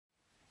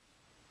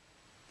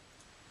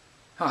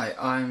Hi,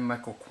 I'm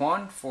Michael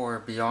Kwan for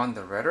Beyond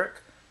the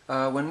Rhetoric.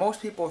 When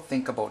most people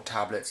think about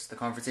tablets, the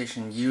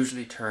conversation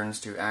usually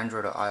turns to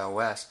Android or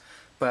iOS,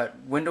 but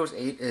Windows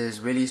 8 is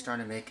really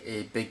starting to make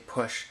a big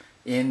push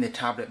in the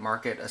tablet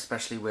market,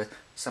 especially with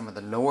some of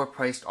the lower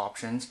priced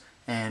options,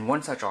 and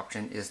one such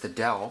option is the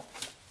Dell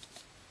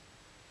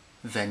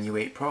Venue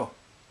 8 Pro.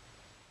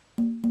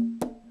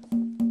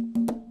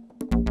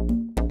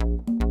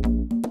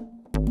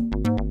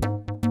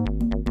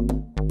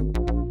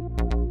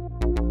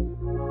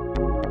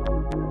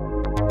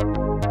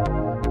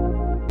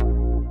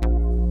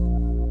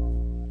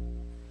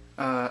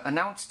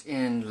 Announced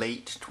in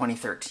late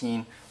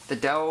 2013, the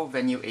Dell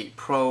Venue 8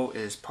 Pro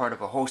is part of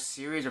a whole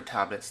series of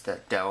tablets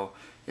that Dell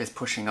is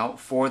pushing out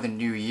for the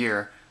new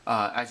year.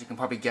 As you can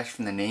probably guess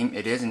from the name,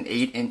 it is an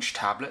 8-inch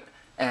tablet,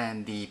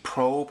 and the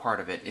Pro part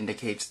of it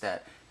indicates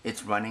that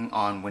it's running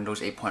on Windows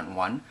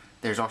 8.1.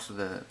 There's also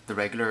the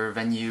regular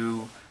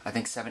Venue, I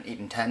think 7, 8,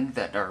 and 10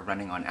 that are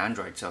running on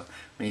Android. So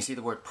when you see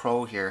the word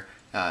Pro here,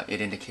 it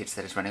indicates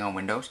that it's running on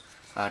Windows.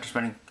 Just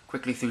running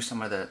quickly through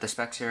some of the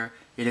specs here.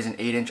 It is an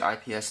 8-inch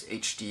IPS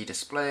HD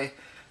display.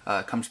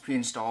 Comes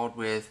pre-installed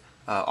with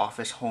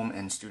Office, Home,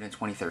 and Student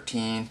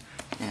 2013.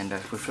 And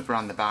if we flip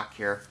around the back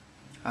here,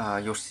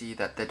 you'll see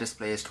that the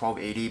display is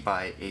 1280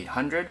 by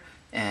 800,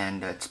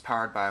 and it's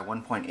powered by a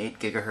 1.8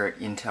 gigahertz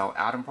Intel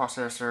Atom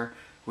processor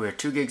with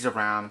 2 gigs of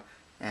RAM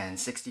and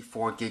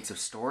 64 gigs of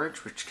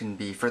storage, which can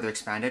be further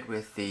expanded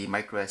with the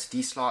micro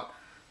SD slot.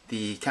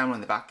 The camera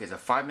in the back is a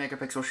 5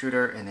 megapixel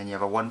shooter, and then you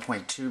have a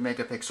 1.2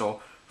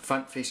 megapixel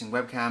front-facing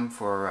webcam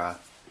for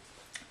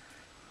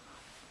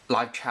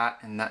live chat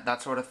and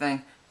that sort of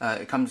thing.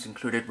 It comes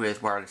included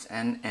with wireless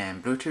N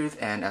and Bluetooth,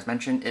 and as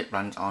mentioned, it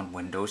runs on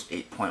Windows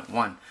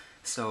 8.1.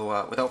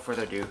 So without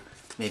further ado,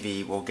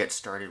 maybe we'll get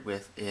started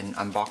with an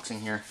unboxing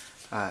here.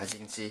 As you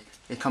can see,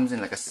 it comes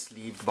in like a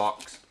sleeved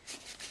box.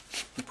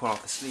 You pull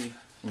off the sleeve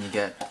and you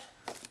get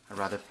a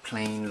rather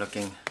plain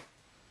looking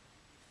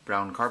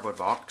brown cardboard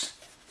box,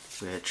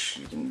 which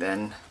you can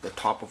then, the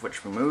top of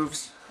which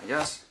removes, I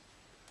guess.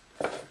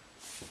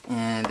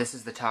 And this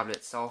is the tablet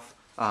itself.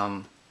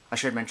 I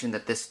should mention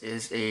that this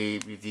is a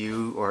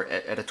review or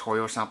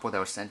editorial sample that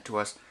was sent to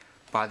us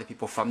by the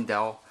people from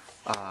Dell.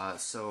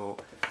 So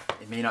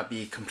it may not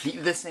be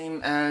completely the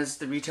same as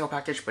the retail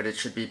package, but it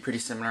should be pretty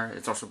similar.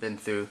 It's also been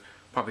through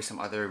probably some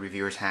other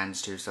reviewers'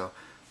 hands too. So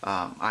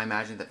I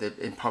imagine that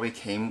it probably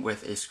came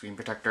with a screen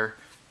protector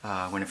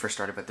when it first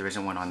started, but there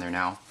isn't one on there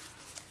now.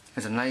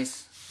 There's a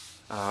nice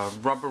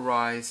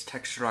rubberized,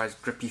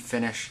 texturized, grippy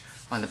finish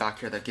on the back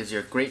here that gives you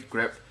a great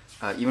grip,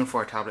 even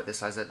for a tablet this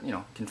size that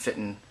can fit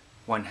in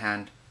one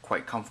hand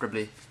quite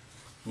comfortably.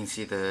 You can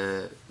see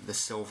the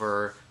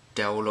silver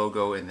Dell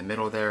logo in the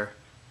middle there,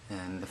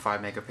 and the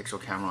 5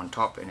 megapixel camera on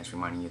top, and it's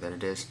reminding you that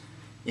it is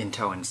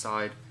Intel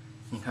inside.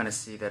 You can kind of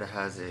see that it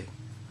has a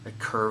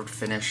curved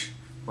finish,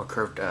 or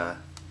curved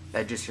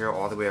edges here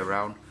all the way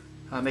around,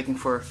 making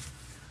for,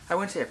 I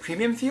wouldn't say a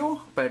premium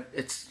feel, but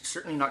it's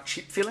certainly not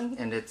cheap feeling,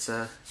 and it's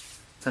a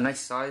nice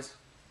size.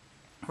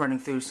 Running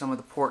through some of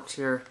the ports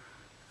here,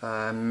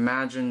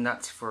 imagine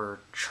that's for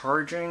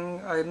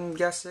charging, I'm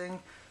guessing.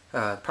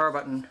 Power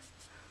button,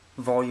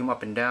 volume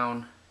up and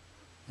down,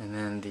 and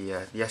then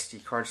the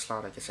SD card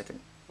slot. I guess I can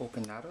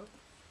open that up.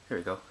 There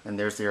we go. And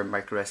there's your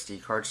micro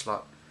SD card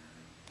slot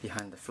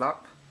behind the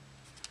flap.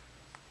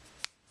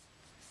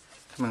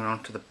 Coming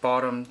around to the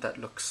bottom, that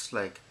looks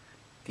like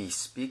the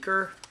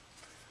speaker.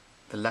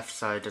 The left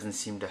side doesn't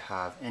seem to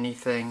have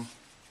anything,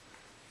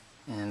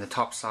 and the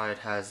top side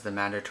has the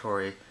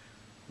mandatory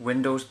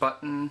Windows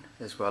button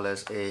as well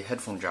as a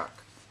headphone jack.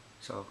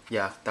 So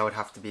yeah, that would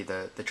have to be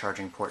the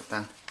charging port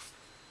then.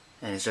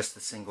 And it's just a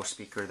single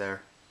speaker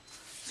there.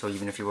 So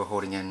even if you were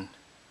holding in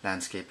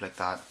landscape like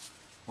that,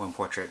 or in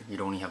portrait,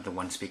 you'd only have the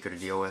one speaker to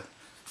deal with.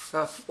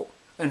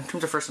 In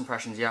terms of first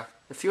impressions, yeah,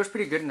 it feels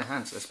pretty good in the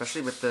hands,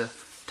 especially with the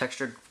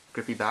textured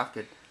grippy back.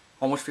 It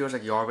almost feels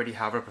like you already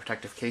have a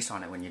protective case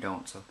on it when you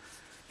don't. So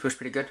it feels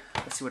pretty good.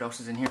 Let's see what else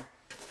is in here.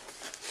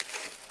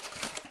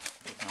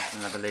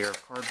 Another layer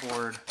of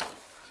cardboard.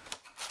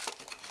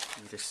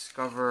 You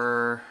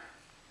discover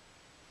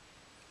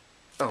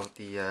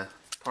the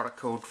product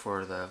code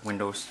for the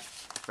Windows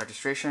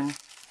registration,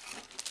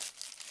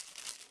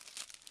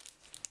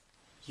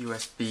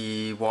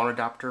 USB wall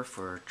adapter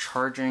for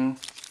charging,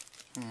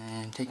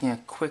 and taking a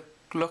quick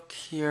look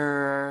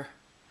here,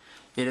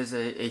 it is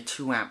a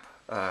 2 amp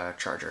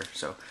charger.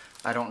 So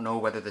I don't know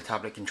whether the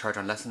tablet can charge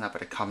on less than that,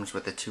 but it comes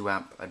with a 2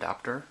 amp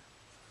adapter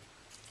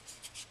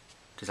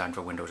designed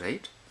for Windows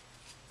 8.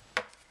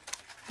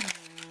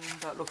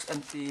 That looks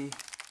empty.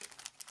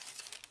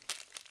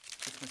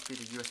 This must be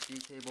the USB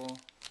cable.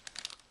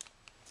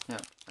 Yeah,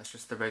 that's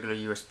just the regular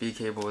USB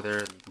cable there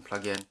that you can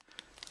plug in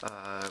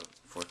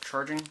for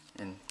charging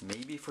and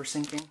maybe for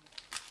syncing.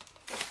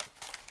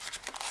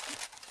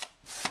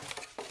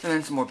 And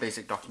then some more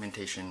basic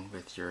documentation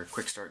with your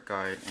quick start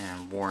guide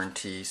and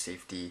warranty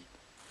safety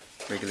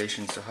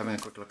regulations. So having a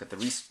quick look at the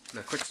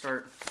quick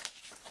start.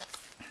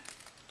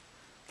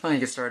 When you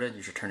get started,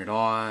 you should turn it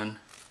on.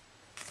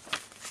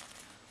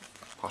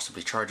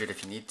 possibly charge it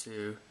if you need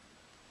to,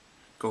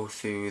 go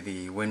through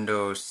the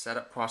Windows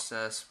setup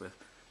process with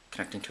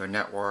connecting to a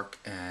network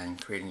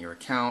and creating your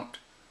account.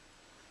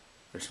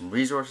 There's some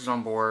resources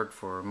on board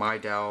for My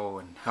Dell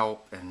and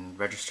help and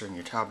registering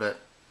your tablet,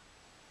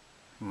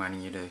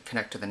 reminding you to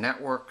connect to the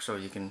network so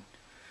you can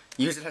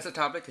use it as a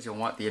tablet because you'll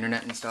want the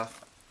internet and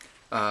stuff.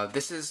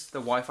 This is the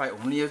Wi-Fi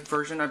only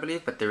version, I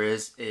believe, but there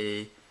is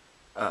a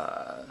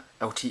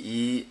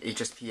LTE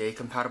HSPA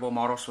compatible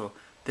model, so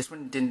this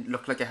one didn't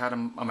look like it had a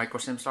micro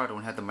SIM slot. It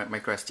only had the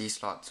micro SD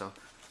slot, so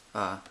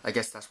I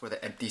guess that's where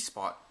the empty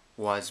spot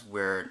was,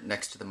 where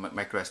next to the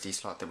micro SD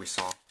slot that we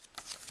saw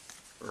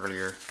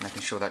earlier, and I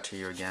can show that to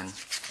you again.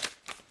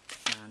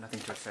 Nothing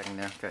too exciting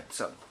there. Okay,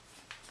 so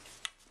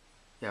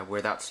yeah,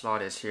 where that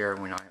slot is here,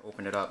 when I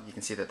open it up, you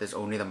can see that there's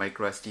only the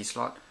micro SD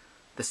slot.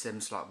 The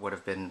SIM slot would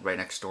have been right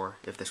next door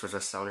if this was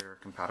a cellular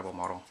compatible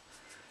model.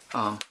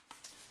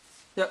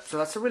 Yep, so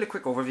that's a really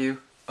quick overview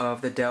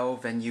of the Dell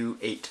Venue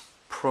 8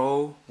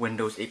 Pro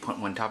Windows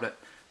 8.1 tablet.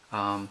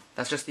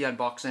 That's just the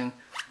unboxing.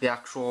 The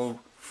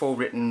actual full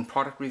written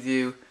product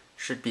review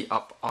should be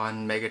up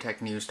on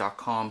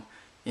megatechnews.com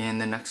in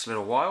the next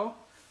little while.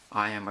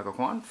 I am Michael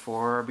Kwan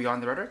for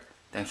Beyond the Rhetoric.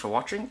 Thanks for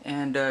watching,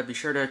 and be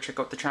sure to check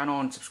out the channel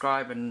and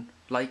subscribe and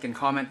like and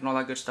comment and all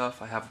that good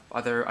stuff. I have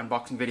other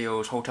unboxing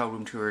videos, hotel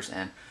room tours,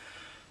 and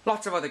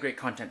lots of other great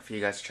content for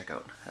you guys to check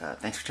out.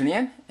 Thanks for tuning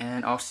in,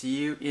 and I'll see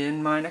you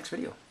in my next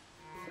video.